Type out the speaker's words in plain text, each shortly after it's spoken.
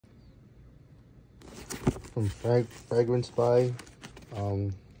from Fragrancebuy,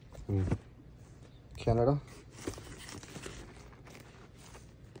 from Canada.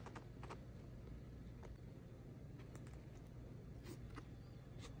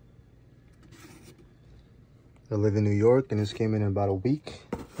 I live in New York, and this came in about a week,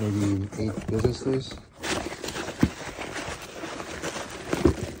 maybe 8 business days.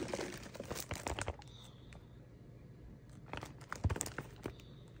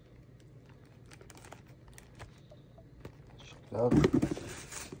 Check it out.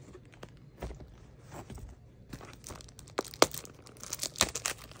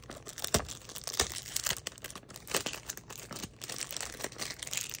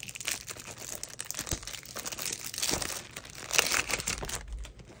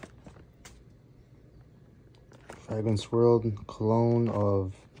 Fragrance World cologne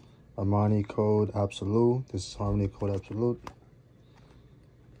of Armani Code Absolute. This is Harmony Code Absolute.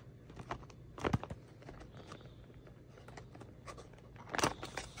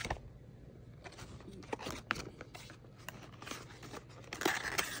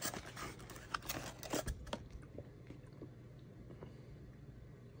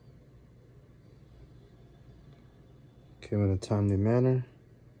 Came in a timely manner.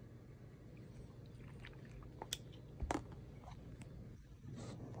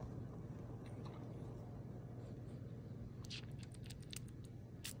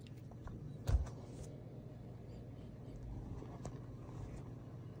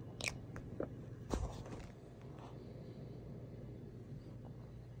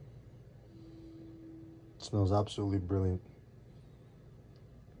 It smells absolutely brilliant.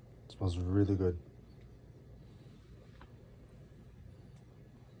 It smells really good.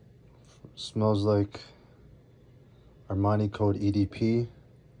 It smells like Armani Code EDP.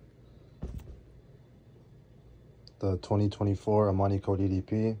 The 2024 Armani Code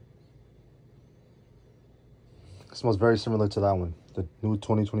EDP. It smells very similar to that one. The new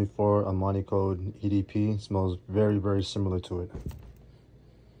 2024 Armani Code EDP smells very, very similar to it.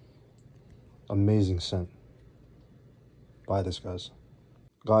 Amazing scent. Buy this, guys.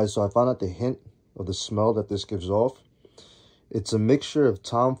 Guys, so I found out the hint of the smell that this gives off. It's a mixture of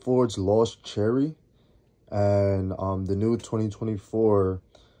Tom Ford's Lost Cherry and the new 2024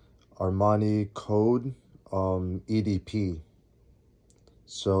 Armani Code EDP.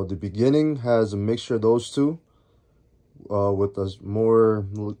 So the beginning has a mixture of those two, with us more,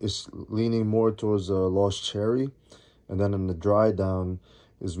 it's leaning more towards Lost Cherry, and then in the dry down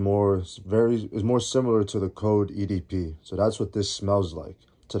is more similar to the Code EDP. So that's what this smells like.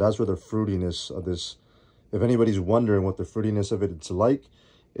 So that's where the fruitiness of this, if anybody's wondering what the fruitiness of it's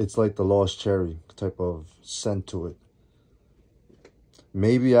like the Lost Cherry type of scent to it.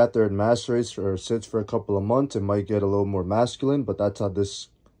 Maybe after it macerates or sits for a couple of months, it might get a little more masculine, but that's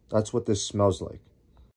what this smells like.